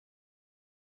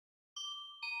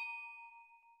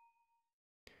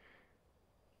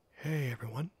Hey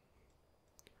everyone,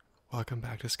 welcome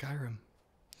back to Skyrim.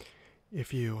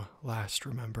 If you last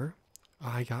remember,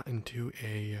 I got into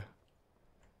a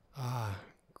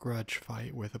grudge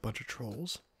fight with a bunch of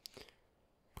trolls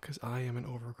because I am an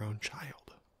overgrown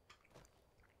child.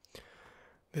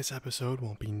 This episode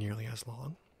won't be nearly as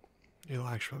long. It'll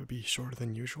actually be shorter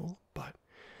than usual, but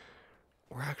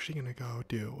we're actually going to go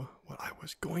do what I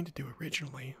was going to do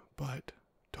originally, but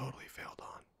totally failed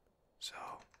on. So,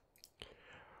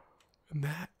 and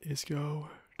that is go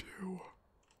to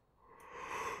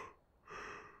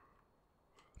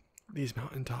these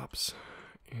mountaintops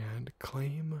and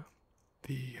claim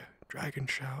the dragon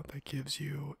shout that gives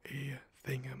you a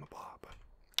thingamabob.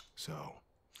 So,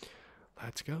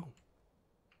 let's go.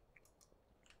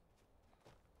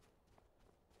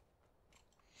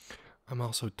 I'm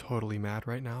also totally mad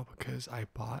right now because I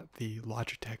bought the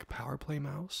Logitech PowerPlay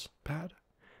mouse pad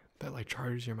that like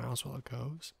charges your mouse while it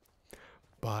goes.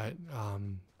 But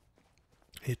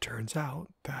it turns out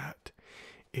that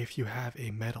if you have a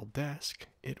metal desk,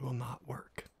 it will not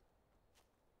work.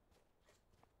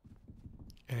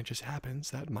 And it just happens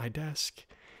that my desk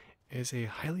is a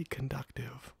highly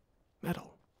conductive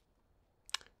metal.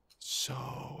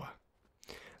 So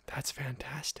that's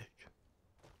fantastic.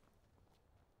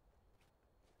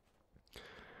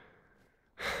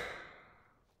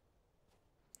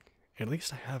 At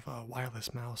least I have a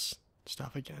wireless mouse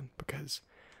stuff again because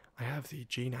I have the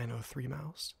G903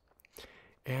 mouse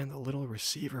and the little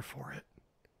receiver for it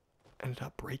ended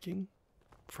up breaking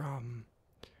from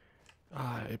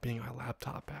it being in my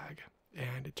laptop bag,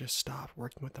 and it just stopped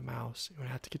working with the mouse. It would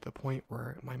have to get to the point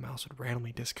where my mouse would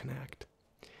randomly disconnect,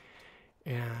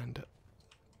 and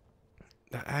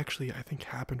that actually I think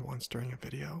happened once during a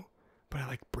video, but I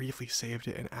like briefly saved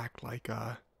it and act like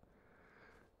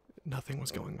nothing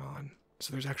was going on.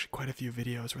 So there's actually quite a few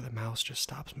videos where the mouse just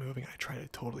stops moving. I try to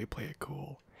totally play it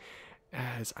cool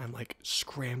as I'm like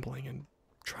scrambling and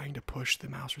trying to push the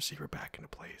mouse receiver back into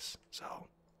place. So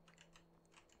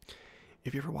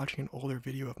if you're ever watching an older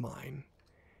video of mine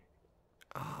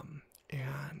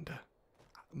and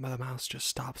the mouse just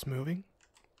stops moving,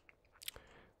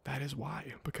 that is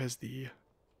why, because the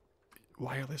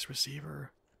wireless receiver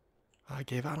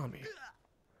gave out on me.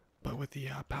 But with the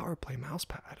PowerPlay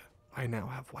mousepad, I now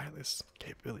have wireless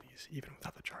capabilities even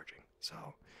without the charging.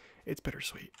 So it's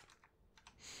bittersweet.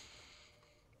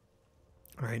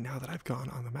 Alright, now that I've gone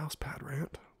on the mousepad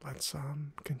rant, let's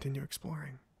continue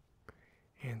exploring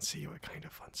and see what kind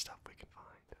of fun stuff we can find.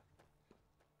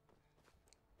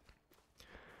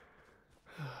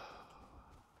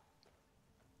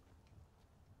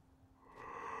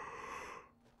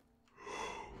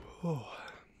 Oh.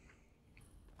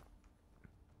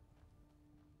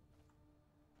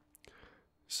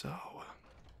 So, all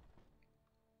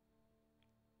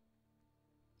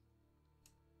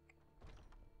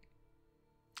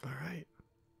right.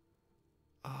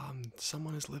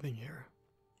 Someone is living here.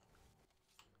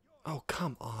 Oh,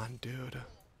 come on, dude.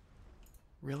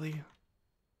 Really?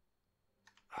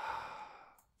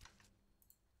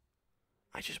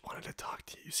 I just wanted to talk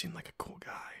to you. You seem like a cool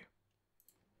guy.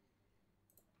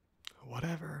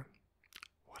 Whatever.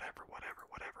 Whatever, whatever,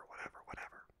 whatever, whatever, whatever.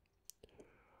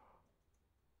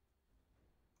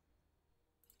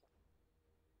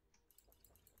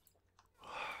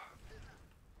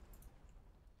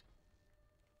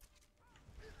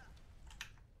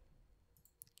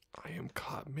 I am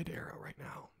caught mid-arrow right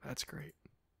now. That's great.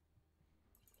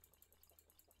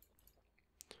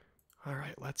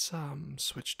 Alright, let's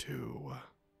switch to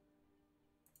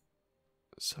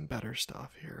some better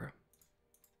stuff here.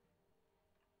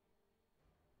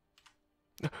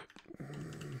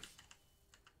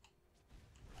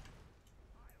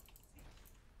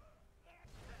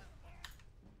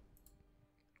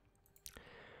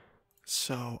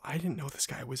 So, I didn't know this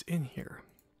guy was in here.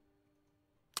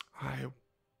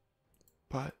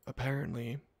 But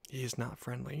apparently he is not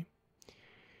friendly.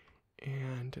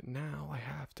 And now I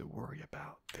have to worry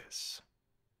about this.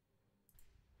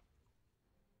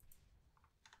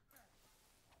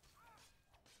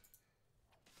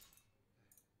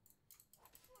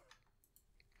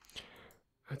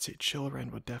 I'd say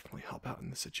Chillrend would definitely help out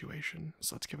in this situation.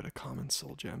 So let's give it a common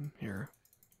soul gem here.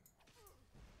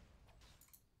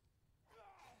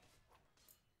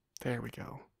 There we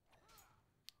go.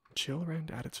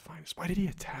 Chillrend at its finest. Why did he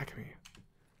attack me?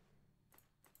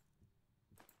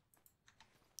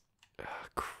 Ah,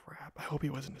 crap. I hope he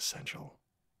wasn't essential.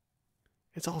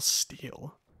 It's all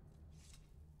steel.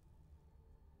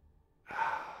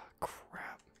 Ah,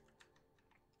 crap.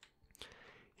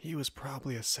 He was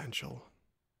probably essential.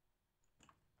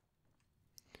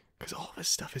 Because all of his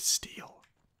stuff is steel.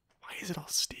 Why Why is it all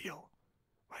steel?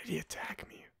 Why did he attack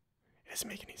me? It doesn't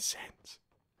make any sense.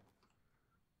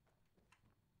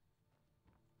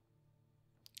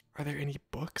 Are there any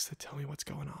books that tell me what's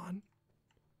going on?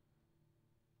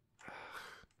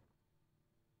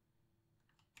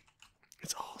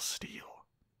 It's all steel.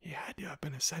 He had to have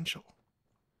been essential.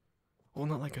 Well,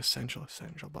 not like essential,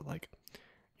 but like,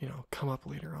 you know, come up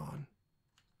later on.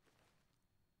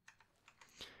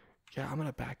 Yeah, I'm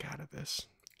gonna back out of this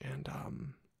and,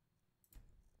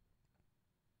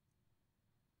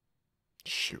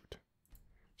 shoot.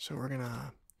 So we're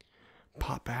gonna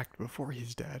pop back before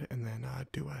he's dead and then,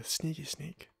 do a sneaky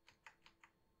sneak.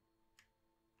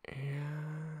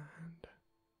 And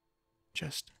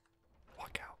just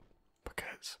walk out.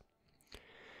 Because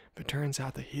if it turns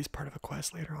out that he's part of a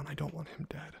quest later on, I don't want him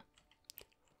dead.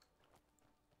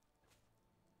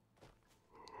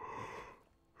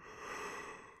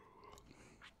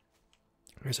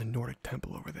 There's a Nordic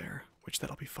temple over there, which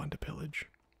that'll be fun to pillage.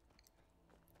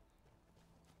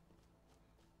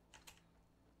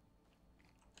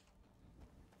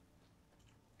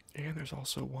 And there's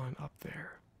also one up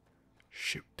there.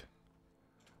 Shoot.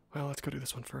 Well, let's go do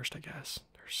this one first, I guess.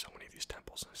 There's so many of these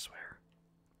temples, I swear.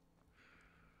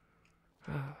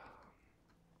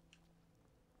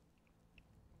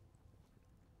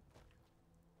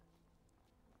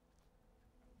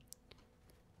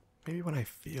 Maybe when I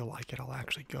feel like it, I'll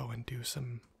actually go and do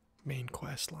some main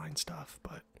quest line stuff,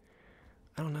 but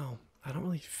I don't know. I don't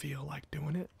really feel like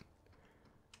doing it.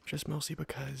 Just mostly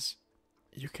because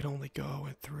you can only go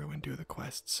through and do the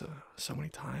quests so many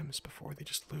times before they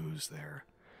just lose their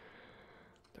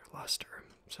luster.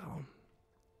 So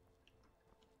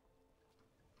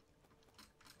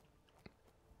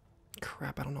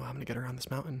crap, I don't know how I'm gonna get around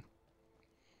this mountain.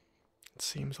 It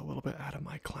seems a little bit out of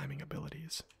my climbing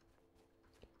abilities.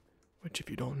 Which,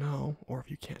 if you don't know, or if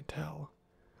you can't tell,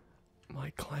 my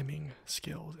climbing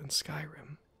skills in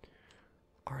Skyrim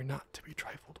are not to be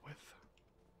trifled with.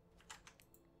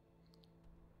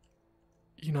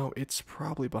 You know, it's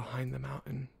probably behind the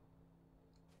mountain.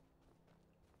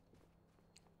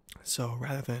 So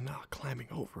rather than climbing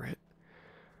over it,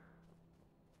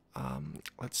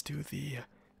 let's do the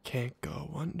can't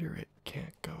go under it,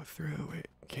 can't go through it,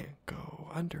 can't go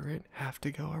under it, have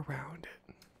to go around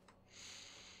it.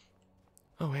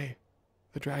 Oh hey,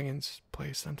 the dragon's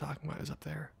place I'm talking about is up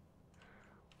there.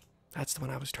 That's the one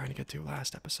I was trying to get to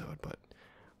last episode, but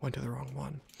went to the wrong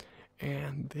one.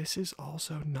 And this is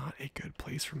also not a good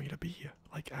place for me to be,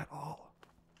 like at all.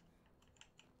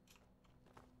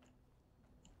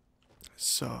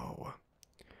 So,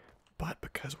 but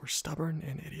because we're stubborn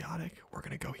and idiotic, we're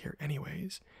gonna go here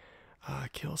anyways,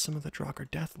 kill some of the Draugr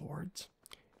Death Lords,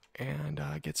 and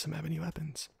get some ebony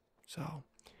weapons. So,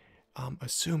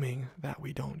 assuming that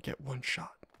we don't get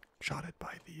shotted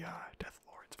by the Death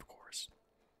Lords, of course.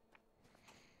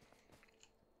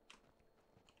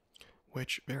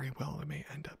 Which very well may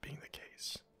end up being the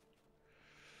case.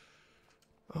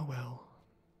 Oh well.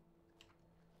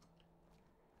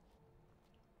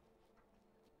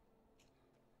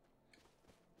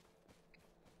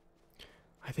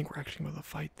 I think we're actually going to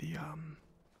fight the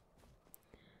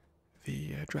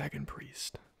dragon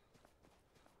priest.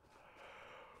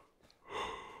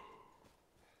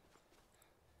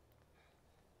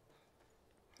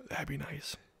 That'd be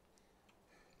nice.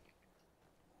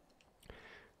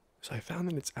 So I found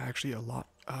that it's actually a lot.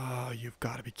 You've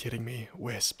got to be kidding me.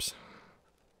 Wisps.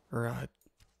 Or,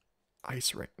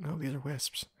 ice ring. No, these are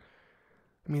wisps.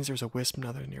 It means there's a wisp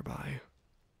nether nearby.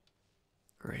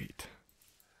 Great.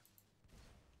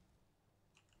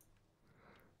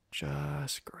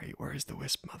 Just great. Where is the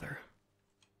wisp mother?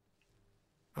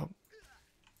 Oh.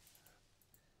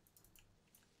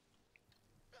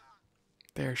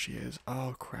 There she is.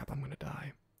 Oh crap, I'm gonna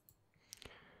die.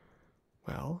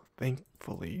 Well,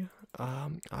 thankfully,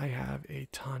 I have a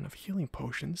ton of healing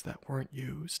potions that weren't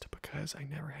used because I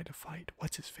never had to fight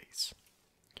what's-his-face.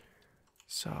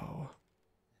 So...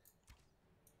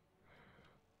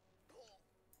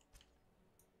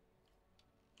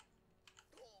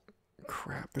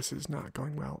 crap, this is not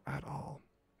going well at all.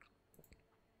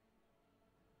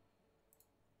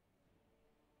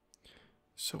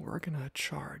 So we're gonna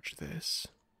charge this,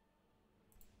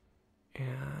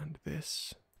 and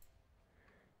this,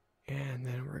 and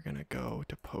then we're gonna go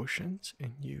to potions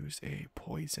and use a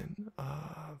poison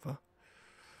of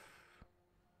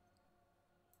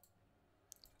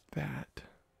that,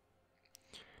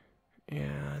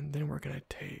 and then we're gonna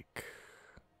take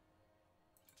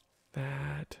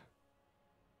that,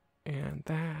 and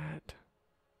that,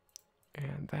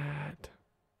 and that,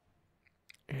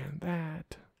 and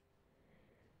that,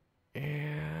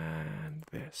 and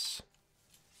this.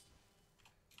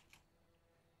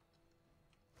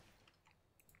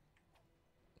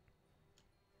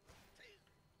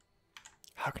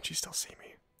 How can she still see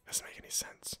me? Doesn't make any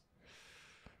sense.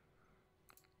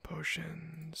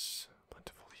 Potions,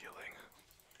 plentiful healing.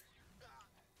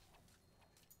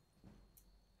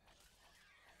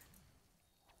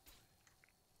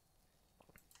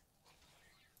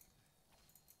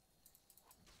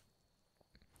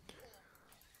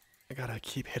 I gotta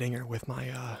keep hitting her with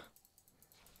my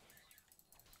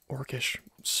orcish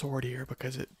sword here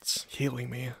because it's healing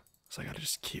me. So I gotta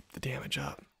just keep the damage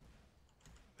up.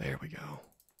 There we go.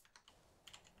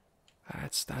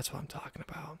 That's what I'm talking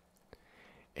about.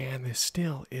 And this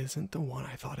still isn't the one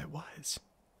I thought it was.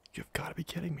 You've got to be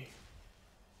kidding me.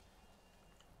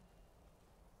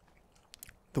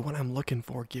 The one I'm looking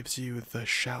for gives you the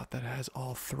shout that has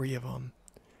all three of them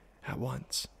at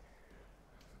once.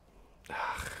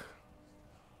 Ugh.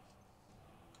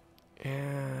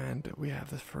 And we have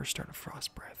the first start of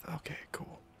frost breath. Okay,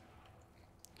 cool.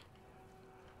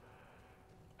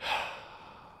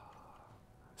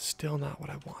 Still not what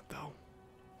I want, though.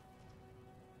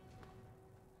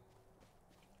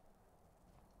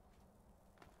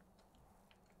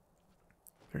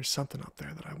 There's something up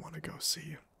there that I want to go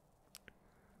see.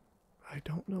 I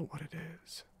don't know what it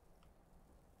is.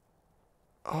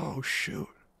 Oh, shoot.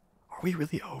 Are we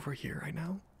really over here right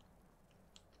now?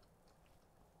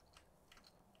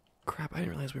 Crap, I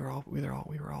didn't realize we were all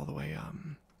the way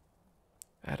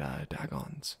at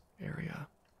Dagon's area.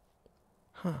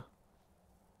 Huh.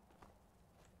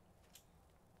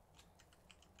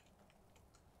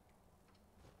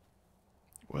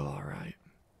 Well, alright.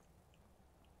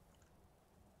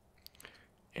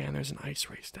 And there's an ice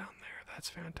race down there. That's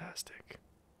fantastic.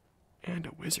 And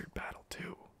a wizard battle,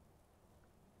 too.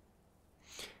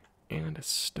 And a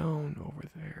stone over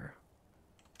there.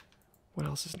 What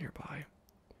else is nearby?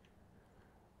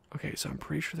 Okay, so I'm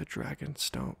pretty sure the dragon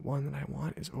stone one that I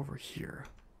want is over here.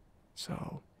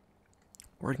 So,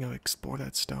 we're going to explore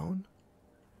that stone.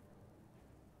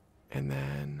 And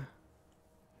then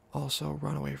also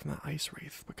run away from that ice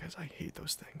wraith because I hate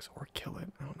those things. Or kill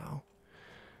it, I don't know.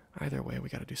 Either way, we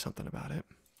gotta do something about it.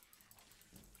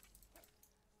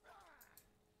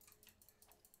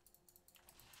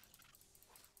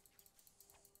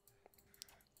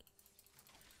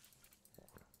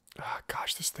 Ah,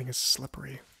 gosh, this thing is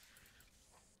slippery.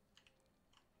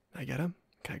 Did I get him?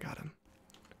 Okay, I got him.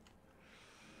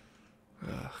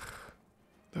 Ugh.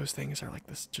 Those things are like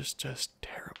this, just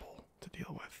terrible to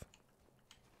deal with.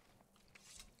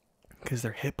 Because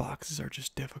their hitboxes are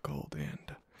just difficult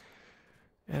and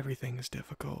everything is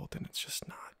difficult and it's just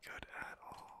not good at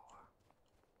all.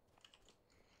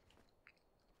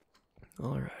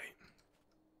 Alright.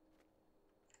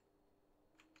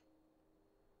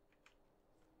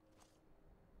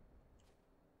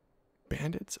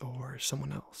 Bandits or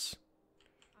someone else?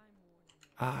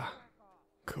 Ah,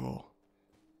 cool.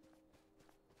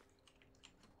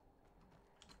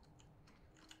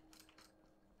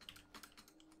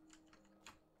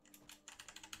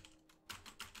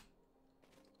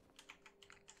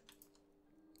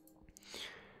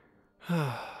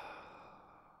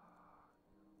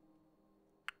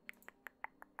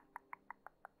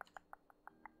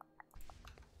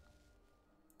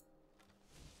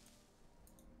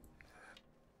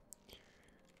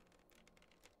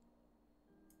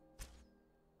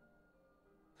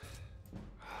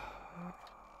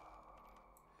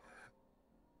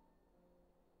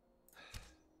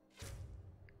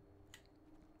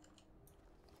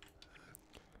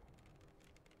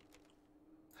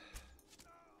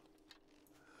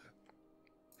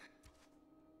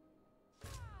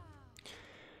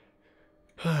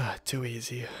 Too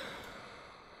easy.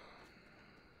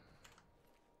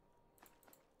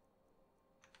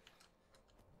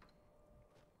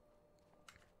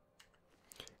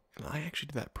 And I actually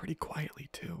did that pretty quietly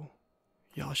too.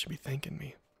 Y'all should be thanking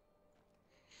me.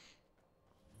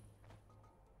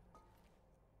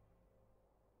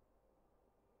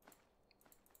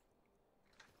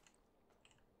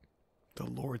 The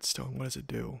Lord Stone, what does it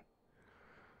do?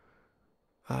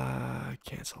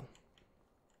 Cancel.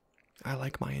 I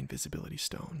like my invisibility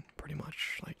stone pretty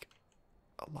much, like,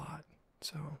 a lot,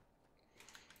 so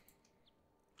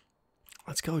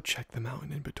let's go check the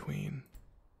mountain in between.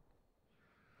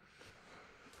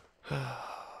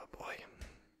 Oh boy.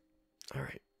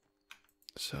 Alright,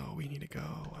 so we need to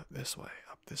go this way,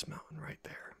 up this mountain right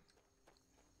there.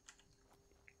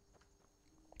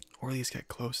 Or at least get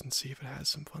close and see if it has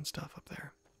some fun stuff up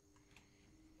there.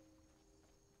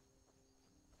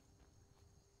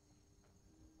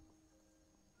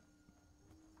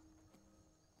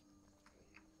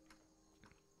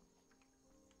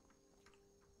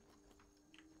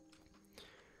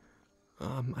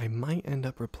 I might end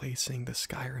up replacing the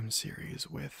Skyrim series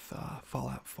with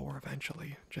Fallout 4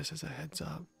 eventually, just as a heads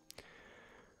up.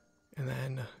 And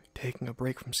then taking a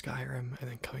break from Skyrim and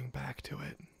then coming back to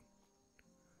it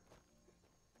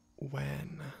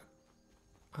when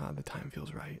the time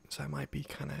feels right. So I might be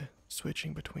kind of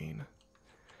switching between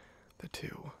the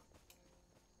two.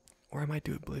 Or I might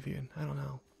do Oblivion, I don't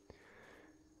know.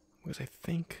 Because I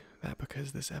think that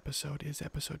because this episode is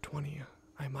episode 20,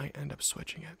 I might end up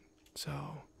switching it.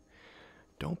 So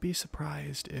don't be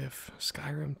surprised if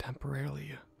Skyrim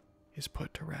temporarily is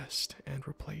put to rest and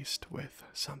replaced with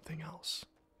something else.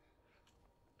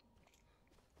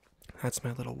 That's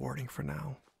my little warning for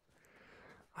now.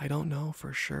 I don't know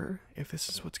for sure if this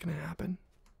is what's going to happen,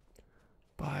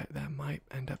 but that might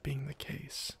end up being the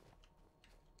case.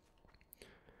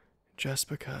 Just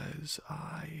because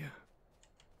I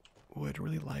would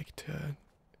really like to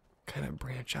kind of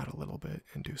branch out a little bit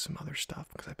and do some other stuff,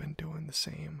 because I've been doing the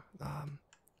same.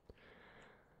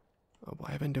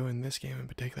 I've been doing this game in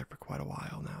particular for quite a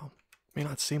while now. May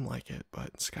not seem like it,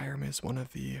 but Skyrim is one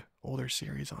of the older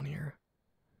series on here.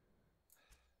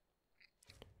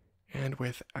 And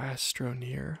with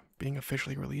Astroneer being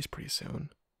officially released pretty soon,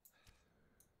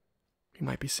 you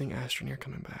might be seeing Astroneer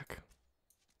coming back.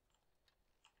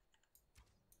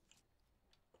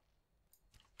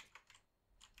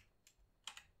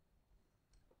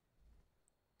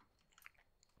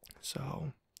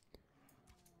 So,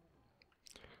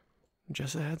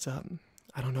 just a heads up,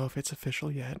 I don't know if it's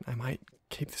official yet. I might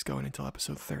keep this going until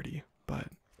episode 30, but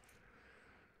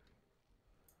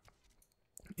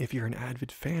if you're an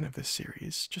avid fan of this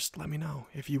series, just let me know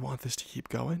if you want this to keep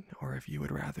going, or if you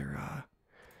would rather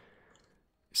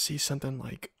see something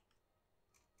like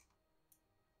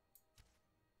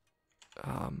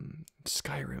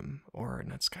Skyrim, or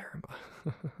not Skyrim,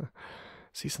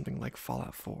 see something like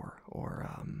Fallout 4, or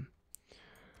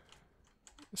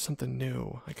something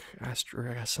new like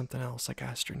something else like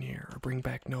Astroneer, or bring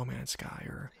back No Man's Sky,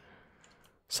 or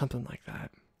something like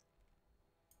that.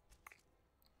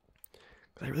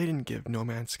 I really didn't give No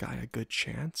Man's Sky a good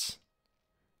chance,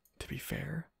 to be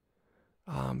fair.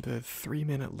 The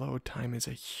 3-minute load time is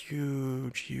a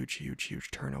huge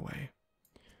turn away.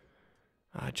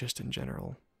 Just in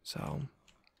general, so.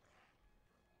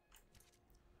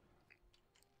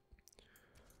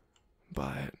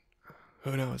 But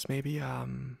who knows? Maybe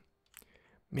Skyrim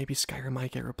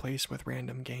might get replaced with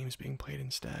random games being played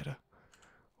instead,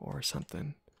 or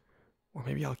something. Or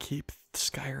maybe I'll keep the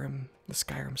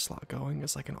Skyrim slot going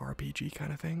as like an RPG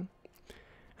kind of thing,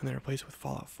 and then replace it with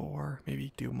Fallout 4.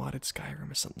 Maybe do modded Skyrim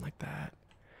or something like that.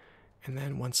 And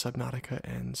then once Subnautica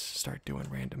ends, start doing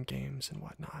random games and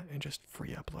whatnot, and just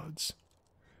free uploads.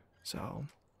 So,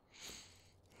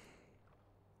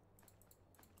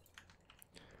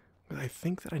 but I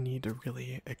think that I need to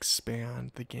really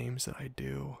expand the games that I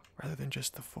do, rather than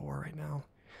just the 4 right now.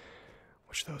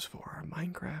 Which those 4 are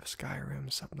Minecraft, Skyrim,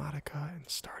 Subnautica, and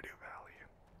Stardew Valley.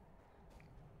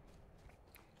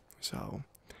 So,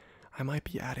 I might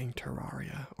be adding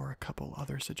Terraria or a couple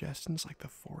other suggestions like the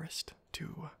forest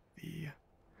to the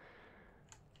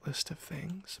list of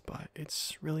things, but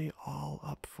it's really all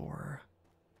up for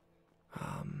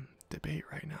debate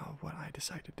right now of what I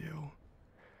decide to do.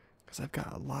 Because I've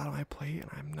got a lot on my plate,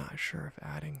 and I'm not sure if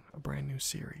adding a brand new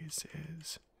series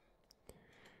is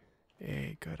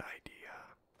a good idea.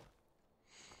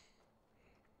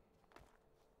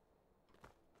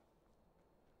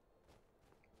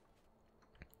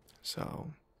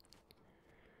 So,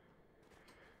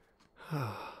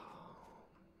 oh,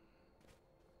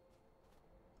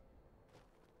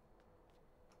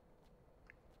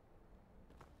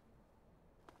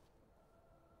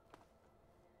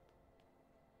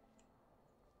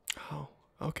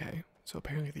 okay. So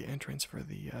apparently the entrance for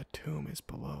the tomb is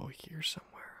below here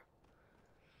somewhere.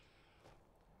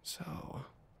 So,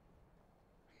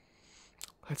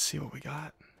 let's see what we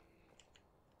got.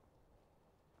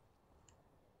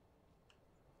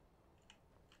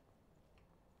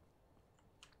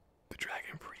 The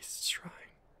Dragon Priest's Shrine.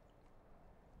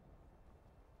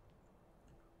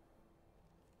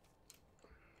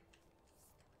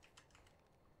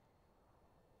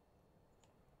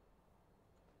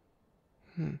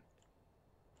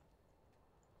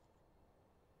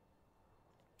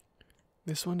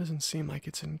 This one doesn't seem like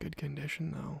it's in good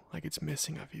condition, though. Like it's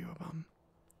missing a few of them.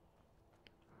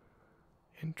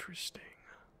 Interesting.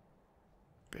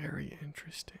 Very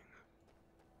interesting.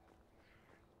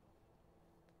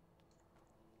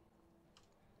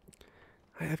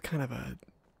 I have kind of a...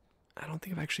 I don't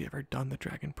think I've actually ever done the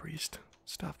Dragon Priest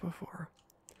stuff before.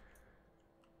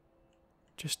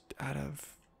 Just out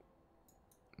of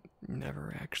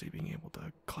never actually being able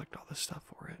to collect all the stuff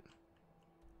for it.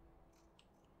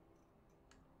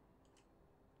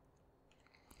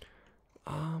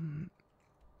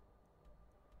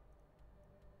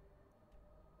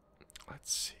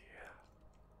 Let's see.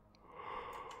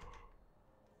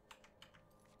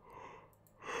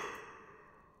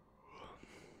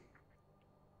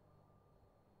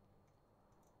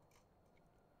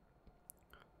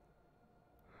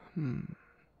 Hmm.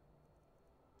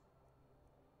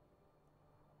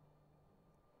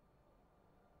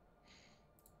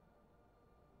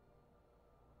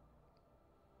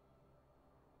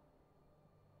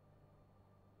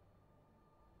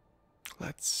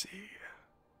 Let's see.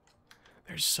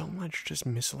 There's so much just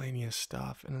miscellaneous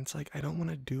stuff, and it's like I don't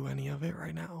want to do any of it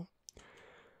right now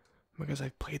because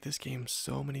I've played this game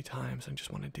so many times. I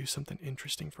just want to do something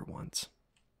interesting for once,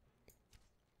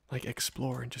 like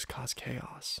explore and just cause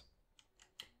chaos.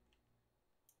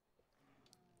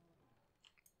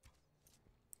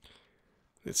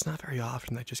 It's not very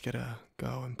often I just get to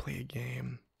go and play a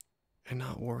game and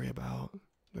not worry about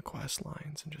the quest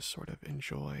lines and just sort of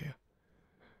enjoy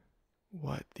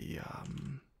what the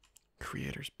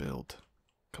creators built.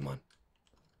 Come on.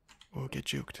 Oh, get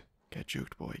juked. Get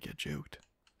juked, boy. Get juked.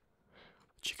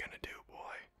 What you gonna do, boy?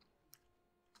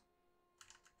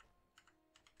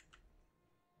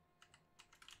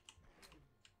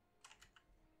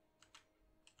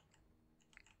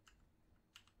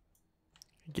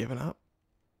 You giving up?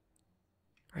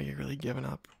 Are you really giving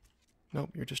up?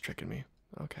 Nope, you're just tricking me.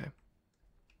 Okay.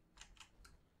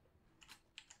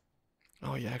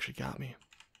 Oh, you actually got me.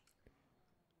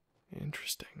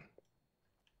 Interesting.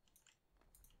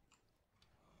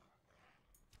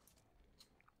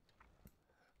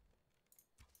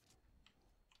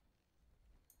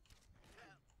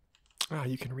 Ah,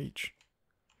 you can reach.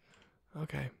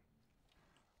 Okay.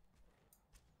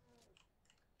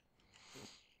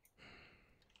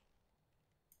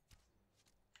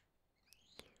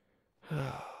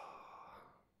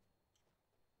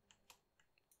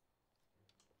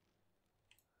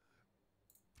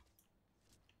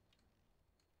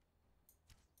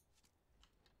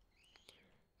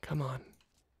 Come on.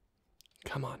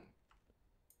 Come on.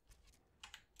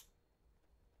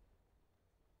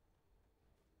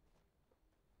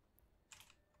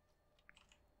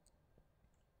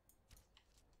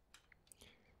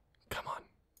 Come on.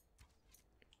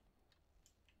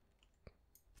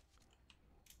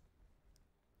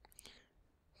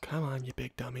 Come on, you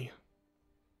big dummy.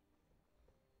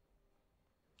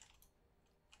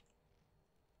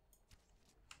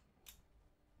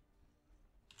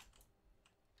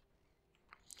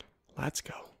 Let's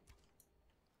go.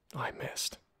 Oh, I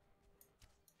missed.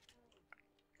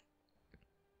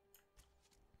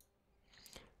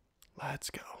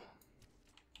 Let's go.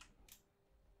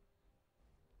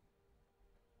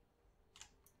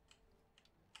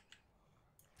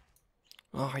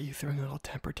 Oh, are you throwing a little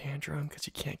temper tantrum because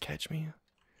you can't catch me?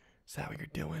 Is that what you're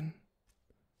doing?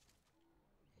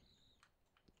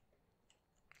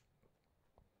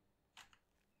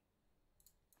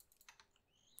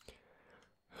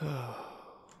 I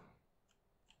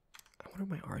wonder what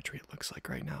my archery looks like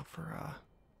right now for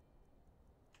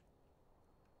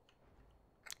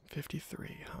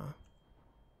 53, huh?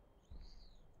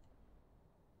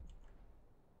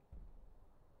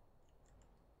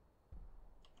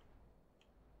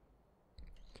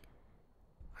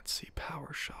 Let's see,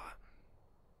 power shot.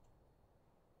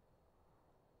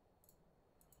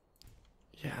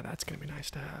 Yeah, that's gonna be nice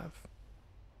to have.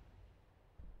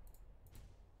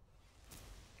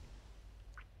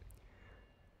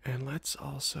 And let's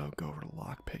also go over to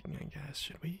lockpicking, I guess.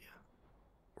 Should we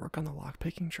work on the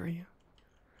lockpicking tree?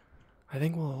 I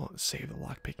think we'll save the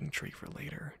lockpicking tree for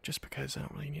later, just because I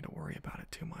don't really need to worry about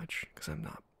it too much, because I'm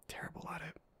not terrible at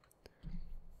it.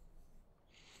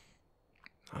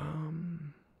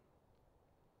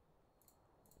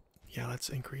 Yeah, let's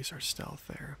increase our stealth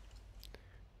there.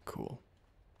 Cool.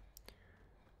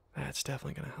 That's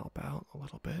definitely going to help out a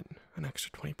little bit. An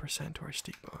extra 20% to our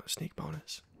sneak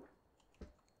bonus.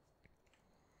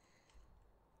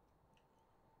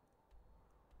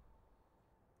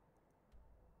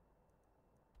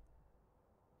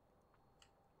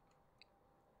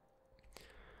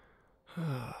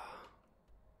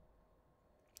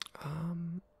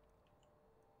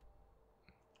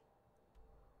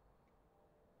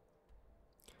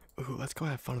 Ooh, let's go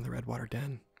have fun in the Redwater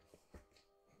Den.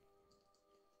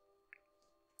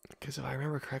 Because if I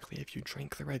remember correctly, if you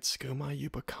drink the red skooma,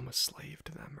 you become a slave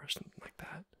to them or something like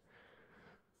that.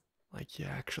 Like you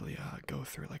actually go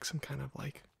through like some kind of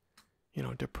like, you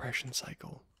know, depression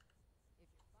cycle. If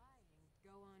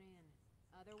you're buying, go on in.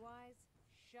 Otherwise,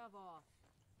 shove shove off.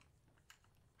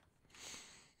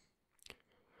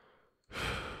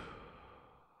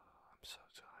 I'm so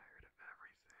tired of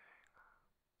everything.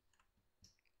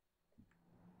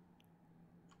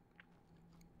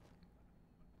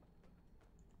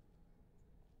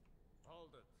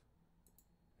 Hold it.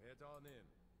 Head on in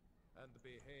and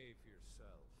behave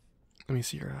yourself. Let me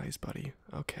see your eyes, buddy.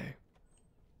 Okay.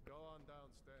 Go on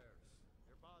downstairs.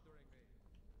 You're bothering me.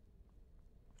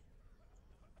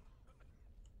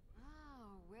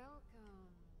 Ah, welcome.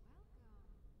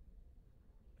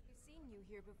 We've seen you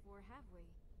here before, have we?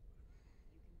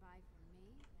 You can buy from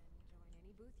me and join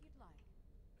any booth you'd like.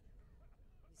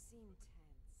 You seem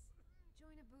tense.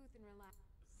 Join a booth and relax.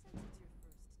 Since it's your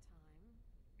first time,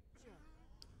 sure.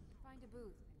 Find a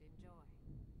booth and enjoy.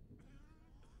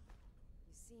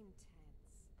 You seem tense.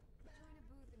 Join a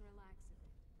booth and relax a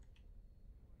bit.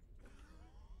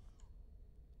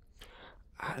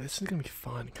 This is gonna be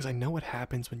fun because I know what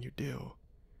happens when you do.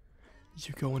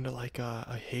 You go into like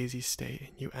a hazy state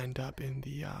and you end up in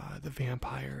the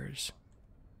vampires.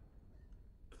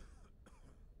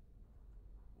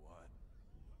 What?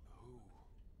 Who?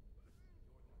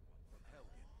 From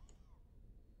Helgen.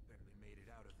 Barely made it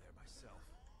out of there myself.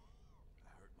 I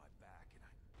hurt my back and I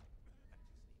just need something for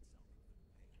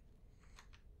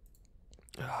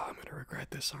the pain. Oh, I'm gonna regret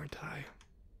this, aren't I?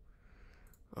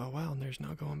 Oh well, and there's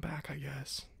no going back, I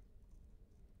guess.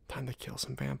 Time to kill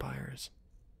some vampires.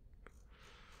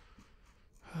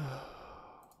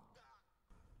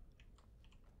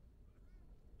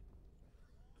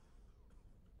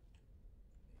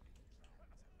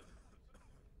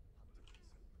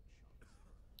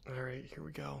 Alright, here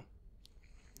we go.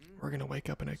 We're gonna wake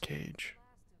up in a cage.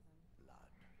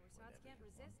 Corsairs can't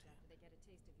resist after they get a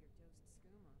taste of your dosed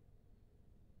skooma.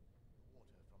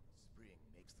 Water from the spring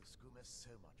makes the skooma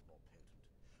so much more potent.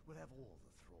 We'll have all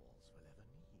the thralls we'll ever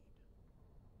need.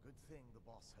 Good thing the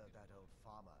boss heard that old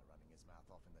farmer running his mouth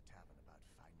off in the tavern about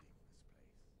finding this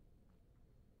place.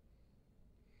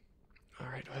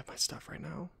 Alright, do I have my stuff right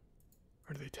now?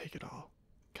 Or do they take it all?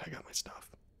 Okay, I got my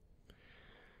stuff.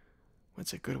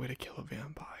 What's a good way to kill a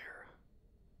vampire?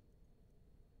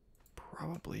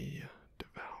 Probably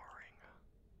devouring.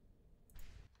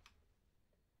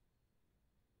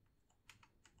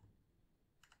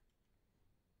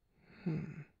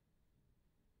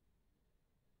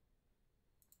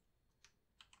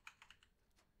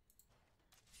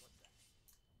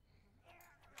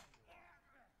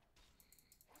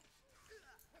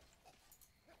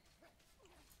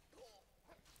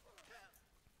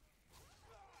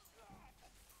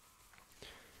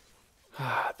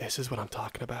 Ah, this is what I'm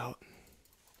talking about.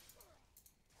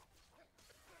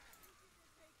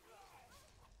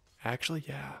 Actually,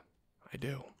 yeah, I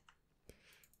do.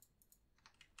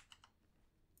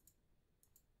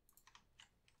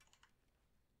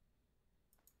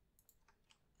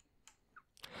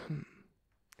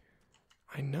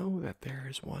 I know that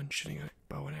there's one shooting a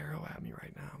bow and arrow at me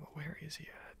right now, but where is he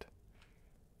at?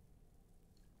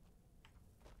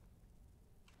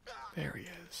 There he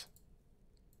is.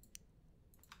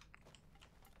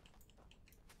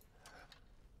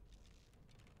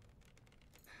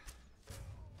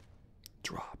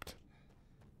 Dropped.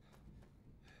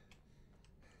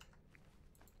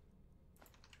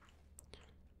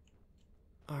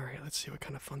 Alright, let's see what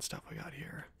kind of fun stuff we got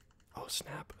here. Oh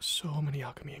snap, so many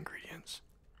alchemy ingredients.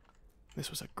 This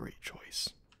was a great choice.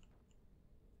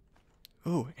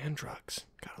 Oh, and drugs.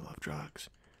 Gotta love drugs.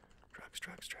 Drugs,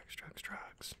 drugs, drugs, drugs,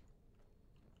 drugs.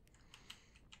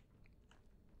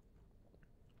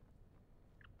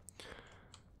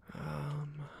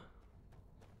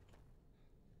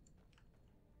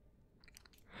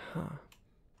 Huh.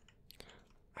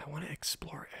 I want to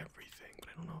explore everything, but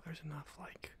I don't know if there's enough,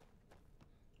 like,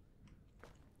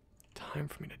 time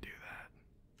for me to do that.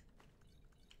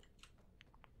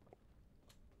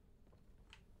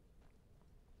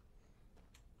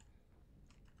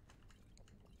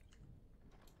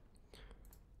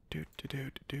 Do do do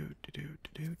do do do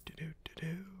do do do do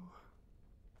do.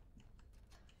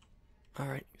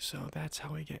 Alright, so that's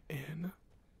how we get in.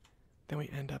 Then we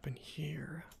end up in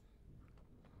here.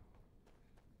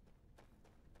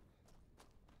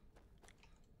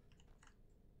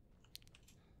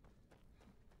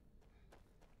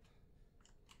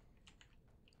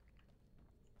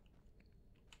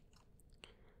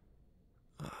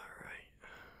 Alright.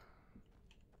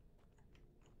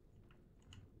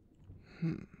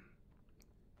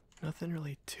 Nothing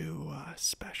really too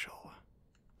special.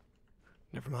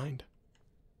 Never mind.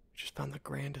 Just found the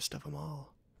grandest of them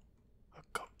all. A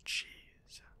goat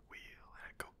cheese wheel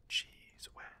and a goat cheese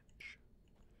wedge.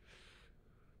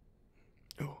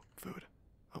 Oh, food.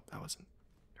 Oh, that wasn't.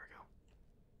 There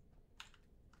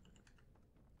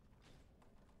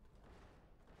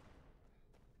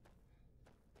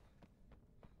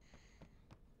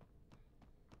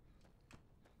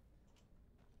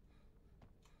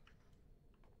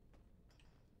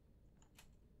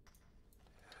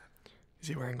Is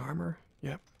he wearing armor?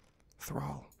 Yep.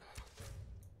 Thrall.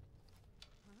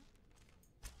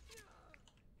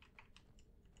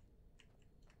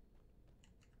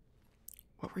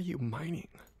 What were you mining?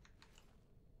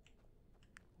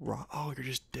 Raw. Oh, you're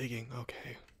just digging.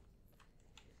 Okay.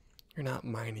 You're not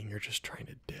mining, you're just trying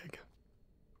to dig.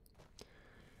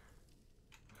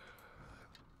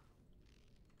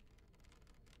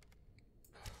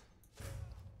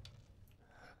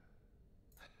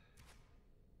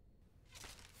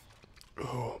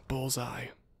 Oh, bullseye.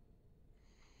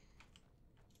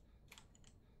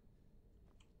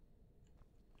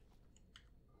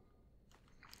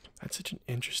 That's such an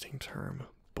interesting term,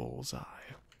 bullseye.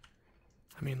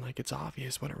 I mean, like, it's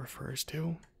obvious what it refers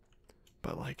to,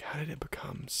 but, like, how did it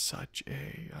become such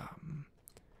a,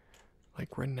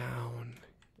 like, renowned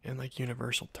and, like,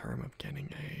 universal term of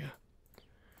getting a,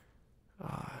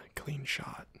 clean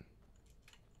shot?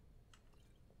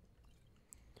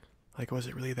 Like, was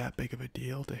it really that big of a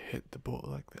deal to hit the bull,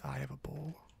 like, the eye of a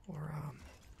bull? Or,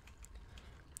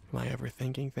 am I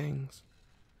overthinking things?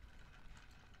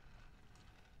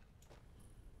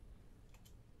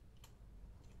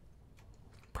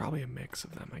 Probably a mix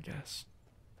of them, I guess.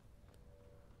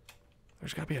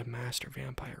 There's gotta be a master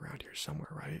vampire around here somewhere,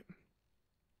 right?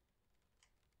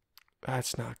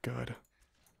 That's not good.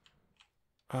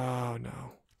 Oh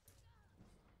no.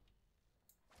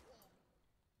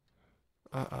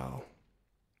 Uh-oh.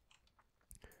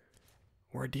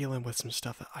 We're dealing with some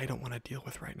stuff that I don't want to deal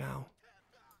with right now.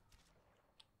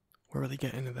 We're really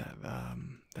getting into that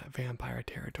vampire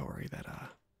territory that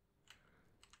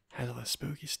has all the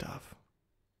spooky stuff.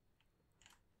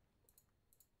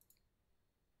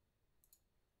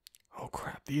 Oh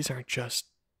crap, these aren't just...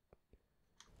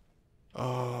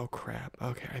 Oh crap,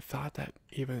 okay, I thought that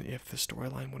even if the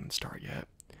storyline wouldn't start yet,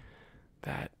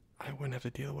 that I wouldn't have to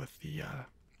deal with the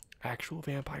actual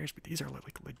vampires, but these are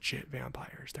like legit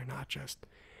vampires. They're not just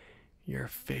your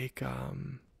fake,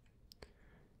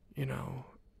 you know...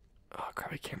 Oh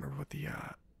crap, I can't remember what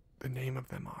the name of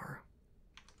them are.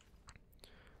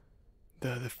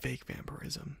 The fake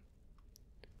vampirism.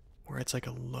 Where it's like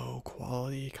a low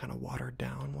quality, kind of watered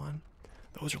down one.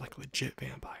 Those are like legit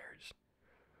vampires.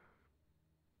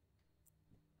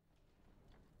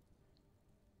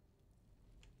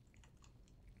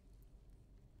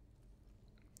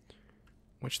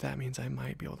 Which that means I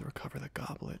might be able to recover the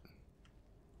goblet.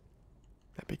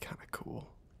 That'd be kind of cool.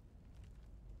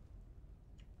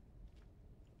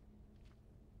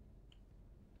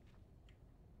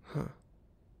 Huh.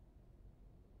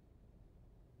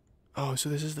 Oh, so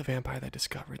this is the vampire that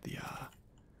discovered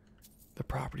the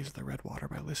properties of the redwater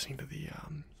by listening to the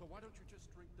So why don't you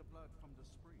just drink the blood from the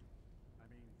spring? I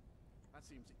mean, that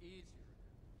seems easier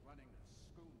than running a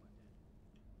skooma in.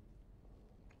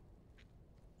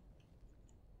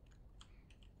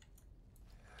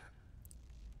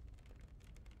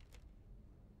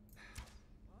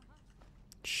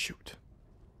 Shoot.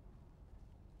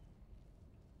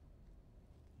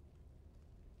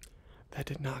 That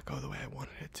did not go the way I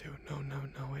wanted it to. No, no,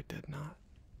 no, it did not.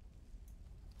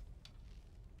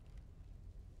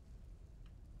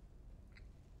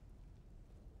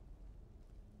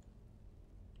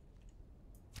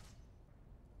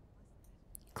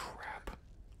 Crap.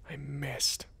 I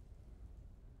missed.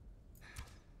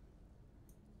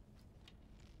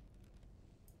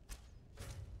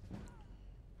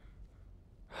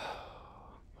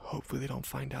 Hopefully they don't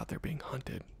find out they're being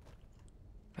hunted.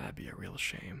 That'd be a real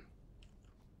shame.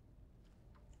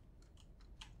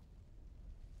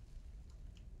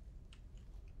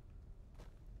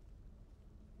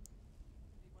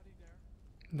 Anybody there?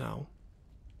 No.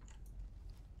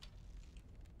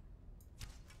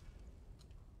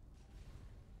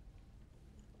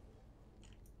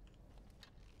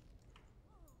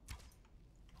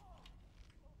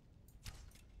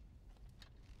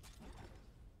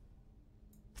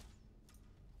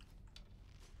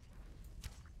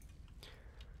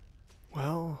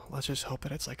 Well, let's just hope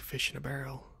that it's like fish in a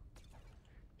barrel.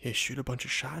 You shoot a bunch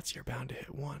of shots, you're bound to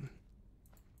hit one.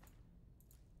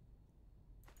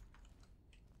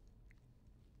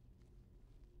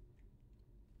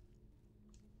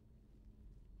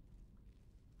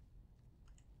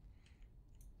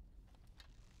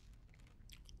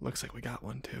 Looks like we got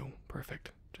one too.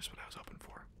 Perfect. Just what I was hoping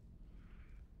for.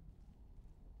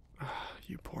 Ah,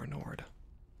 you poor Nord.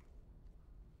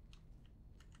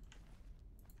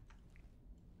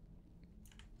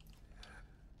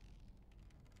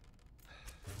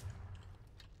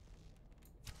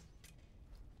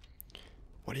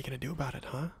 What are you gonna do about it,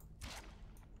 huh?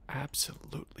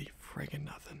 Absolutely friggin'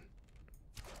 nothing.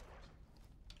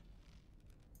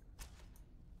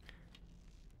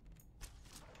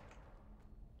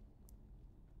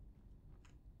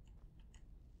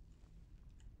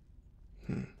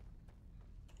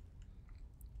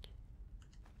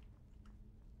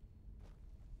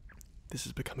 this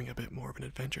is becoming a bit more of an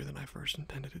adventure than I first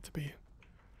intended it to be.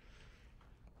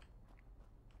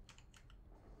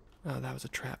 Oh, that was a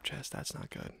trap chest. That's not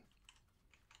good.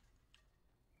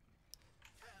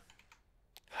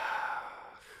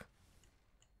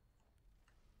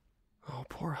 Oh,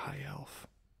 poor high elf.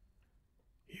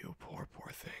 You poor,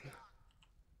 poor thing.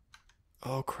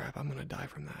 Oh crap, I'm gonna die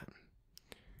from that.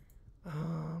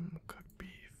 Cooked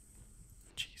beef,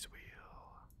 cheese wheel.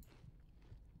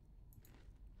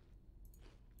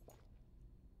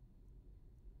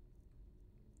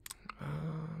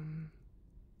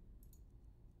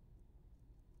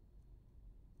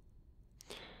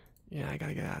 Yeah, I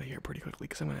gotta get out of here pretty quickly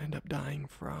because I'm gonna end up dying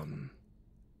from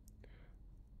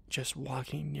just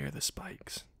walking near the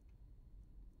spikes.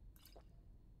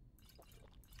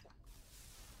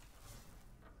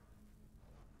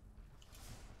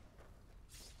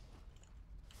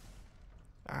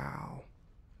 Ow.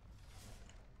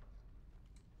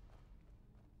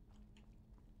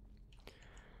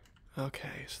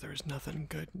 Okay, so there's nothing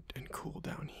good and cool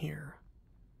down here.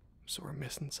 So we're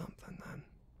missing something then.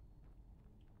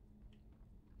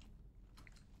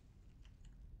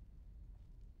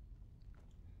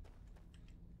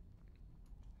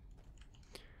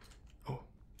 Oh,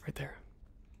 right there.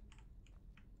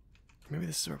 Maybe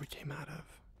this is where we came out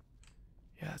of.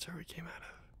 Yeah, that's where we came out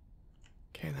of.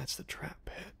 Okay, and that's the trap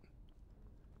pit.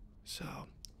 So,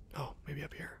 oh, maybe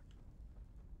up here.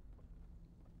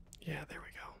 Yeah, there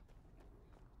we go.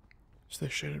 So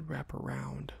this should wrap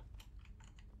around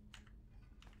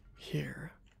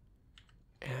here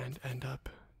and end up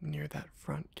near that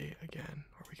front gate again,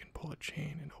 where we can pull a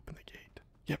chain and open the gate.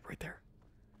 Yep, right there.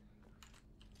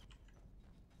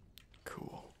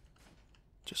 Cool.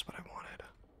 Just what I wanted.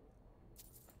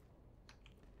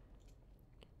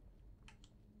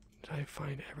 Did I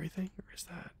find everything, or is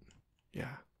that...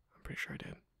 Yeah, I'm pretty sure I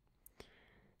did.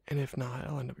 And if not,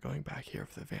 I'll end up going back here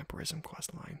for the vampirism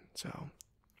quest line, so...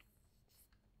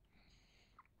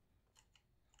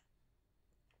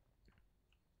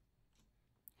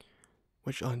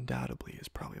 Which undoubtedly is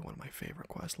probably one of my favorite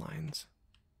quest lines.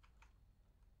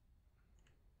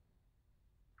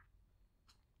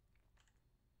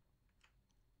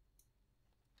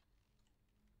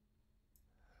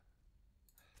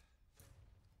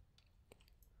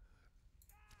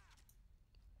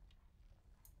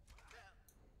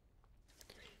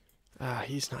 Ah,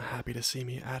 he's not happy to see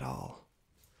me at all.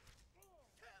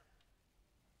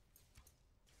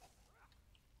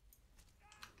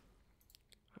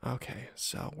 Okay,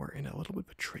 so we're in a little bit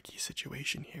of a tricky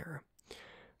situation here.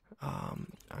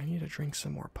 I need to drink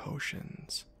some more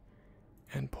potions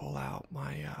and pull out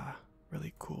my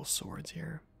really cool swords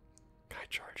here. Can I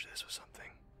charge this with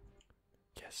something?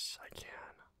 Yes, I can.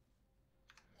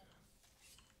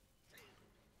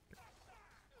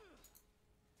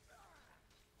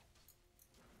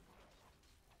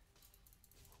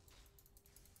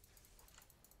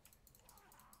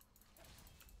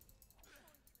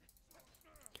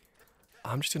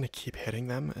 I'm just gonna keep hitting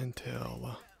them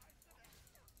until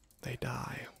they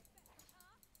die.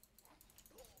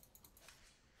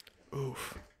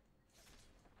 Oof.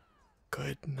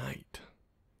 Good night.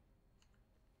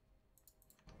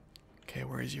 Okay,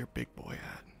 where is your big boy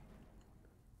at?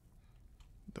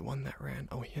 The one that ran.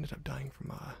 Oh, he ended up dying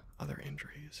from other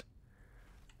injuries.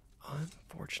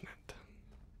 Unfortunate.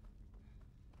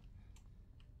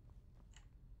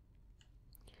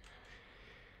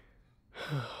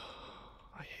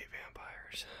 I hate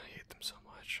vampires. I hate them so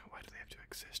much. Why do they have to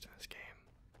exist in this game?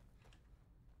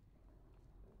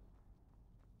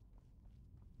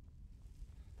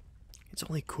 It's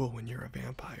only cool when you're a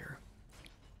vampire.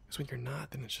 Because when you're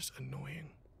not, then it's just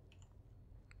annoying.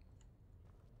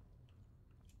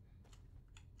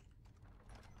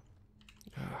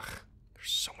 Ugh, there's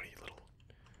so many little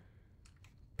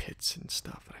pits and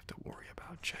stuff that I have to worry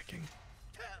about checking.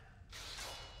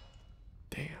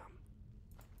 Damn.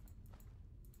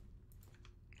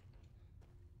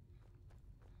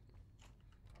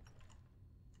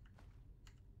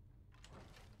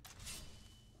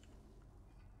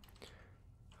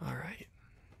 All right.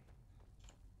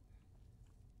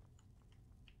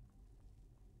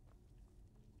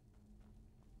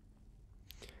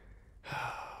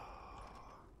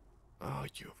 Oh,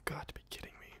 you have got to be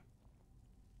kidding me.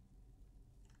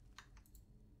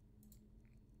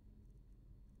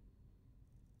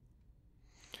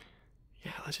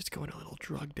 Yeah, let's just go in a little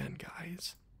drug den,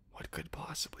 guys. What could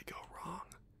possibly go wrong?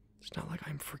 It's not like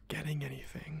I'm forgetting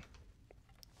anything.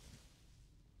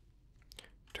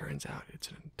 Turns out it's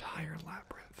an entire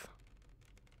labyrinth.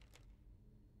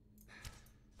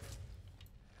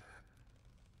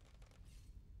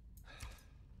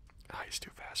 Ah, he's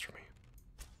too fast for me.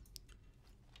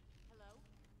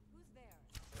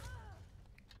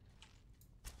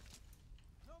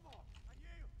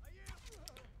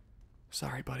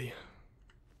 Sorry, buddy.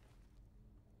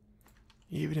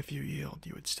 Even if you yield,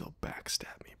 you would still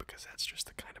backstab me because that's just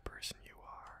the kind of person you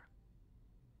are.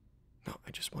 No,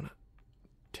 I just want to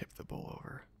tip the bowl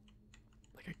over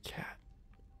like a cat.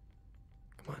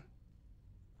 Come on.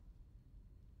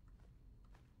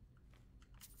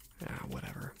 Yeah,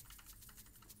 whatever.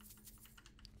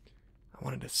 I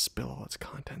wanted to spill all its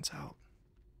contents out.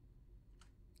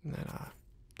 And then,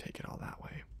 take it all that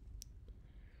way.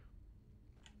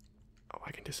 Oh,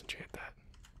 I can disenchant that.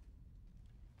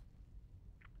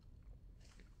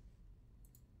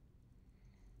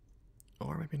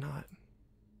 Or maybe not.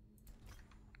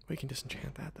 We can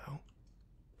disenchant that, though.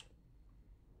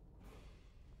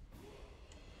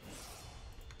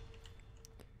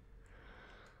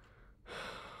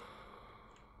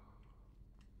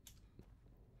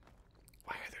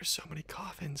 Why are there so many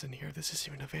coffins in here? This isn't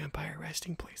even a vampire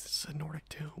resting place. This is a Nordic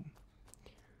tomb.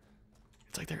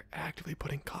 It's like they're actively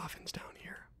putting coffins down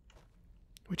here.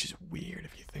 Which is weird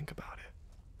if you think about it.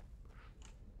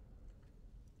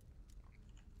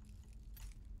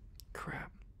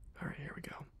 Crap. Alright, here we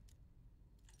go.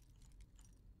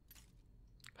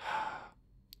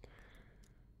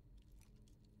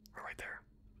 We're right there.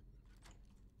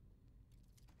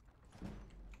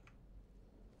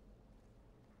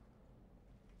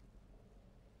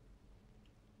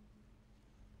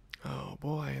 Oh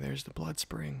boy, there's the blood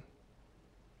spring.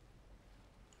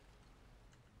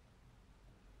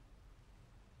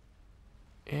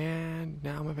 And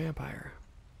now I'm a vampire.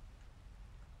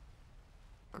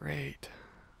 Great.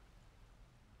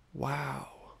 Wow.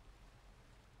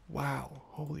 Wow.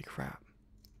 Holy crap.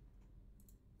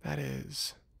 That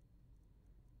is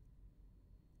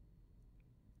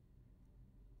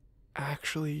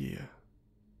actually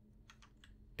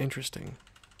interesting.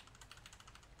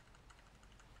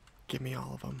 Give me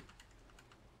all of them.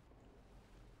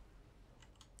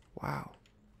 Wow.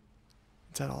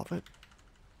 Is that all of it?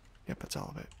 Yep, that's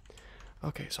all of it.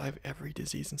 Okay, so I have every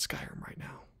disease in Skyrim right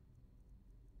now.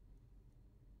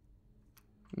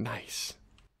 Nice.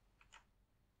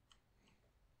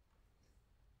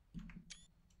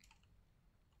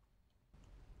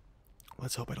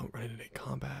 Let's hope I don't run into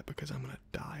combat because I'm gonna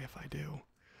die if I do.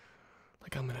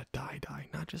 Like, I'm gonna die.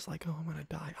 Not just like, oh, I'm gonna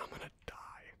die. I'm gonna die.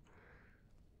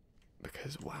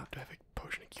 Because, wow, do I have a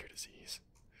potion to cure disease?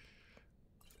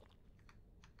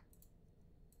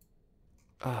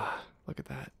 Ah, look at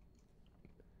that.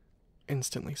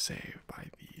 Instantly saved by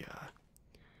the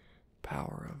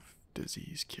power of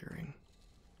disease curing.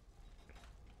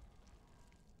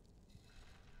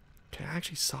 Okay, I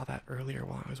actually saw that earlier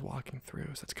while I was walking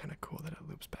through, so that's kind of cool that it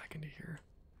loops back into here.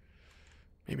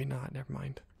 Maybe not, never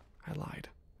mind. I lied.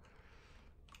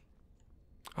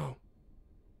 Oh.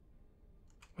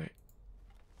 Wait.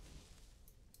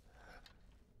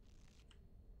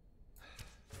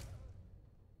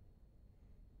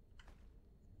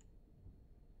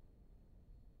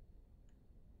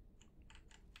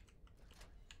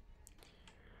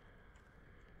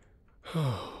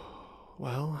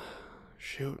 Well,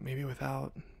 shoot, maybe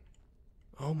without...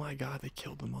 Oh my god, they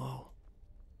killed them all.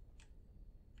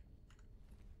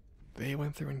 They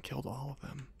went through and killed all of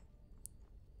them.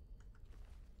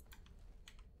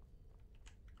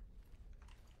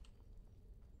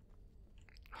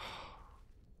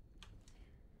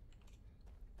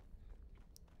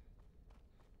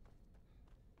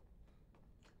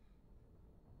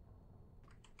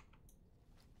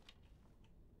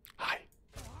 Hi.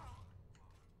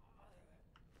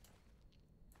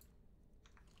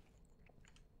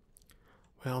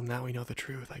 Well, now we know the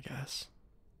truth, I guess.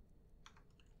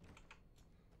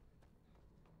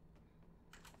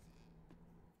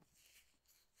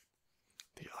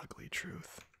 The ugly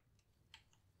truth.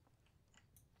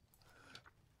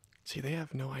 See, they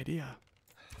have no idea.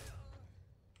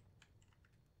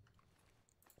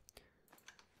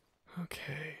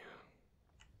 Okay.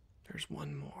 There's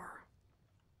one more.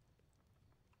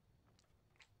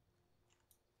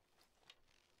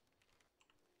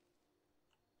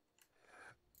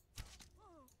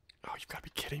 Oh, you've got to be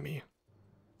kidding me.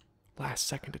 Last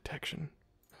second detection.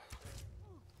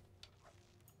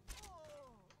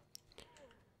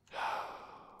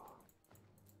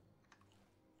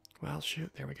 Well,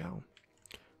 shoot, there we go.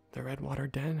 The redwater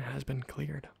den has been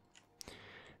cleared.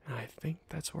 And I think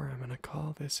that's where I'm going to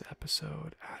call this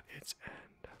episode at its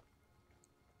end.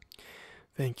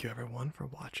 Thank you everyone for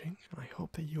watching, and I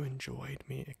hope that you enjoyed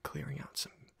me clearing out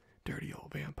some dirty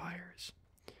old vampires.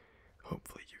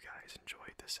 Hopefully you guys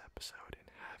enjoyed this episode,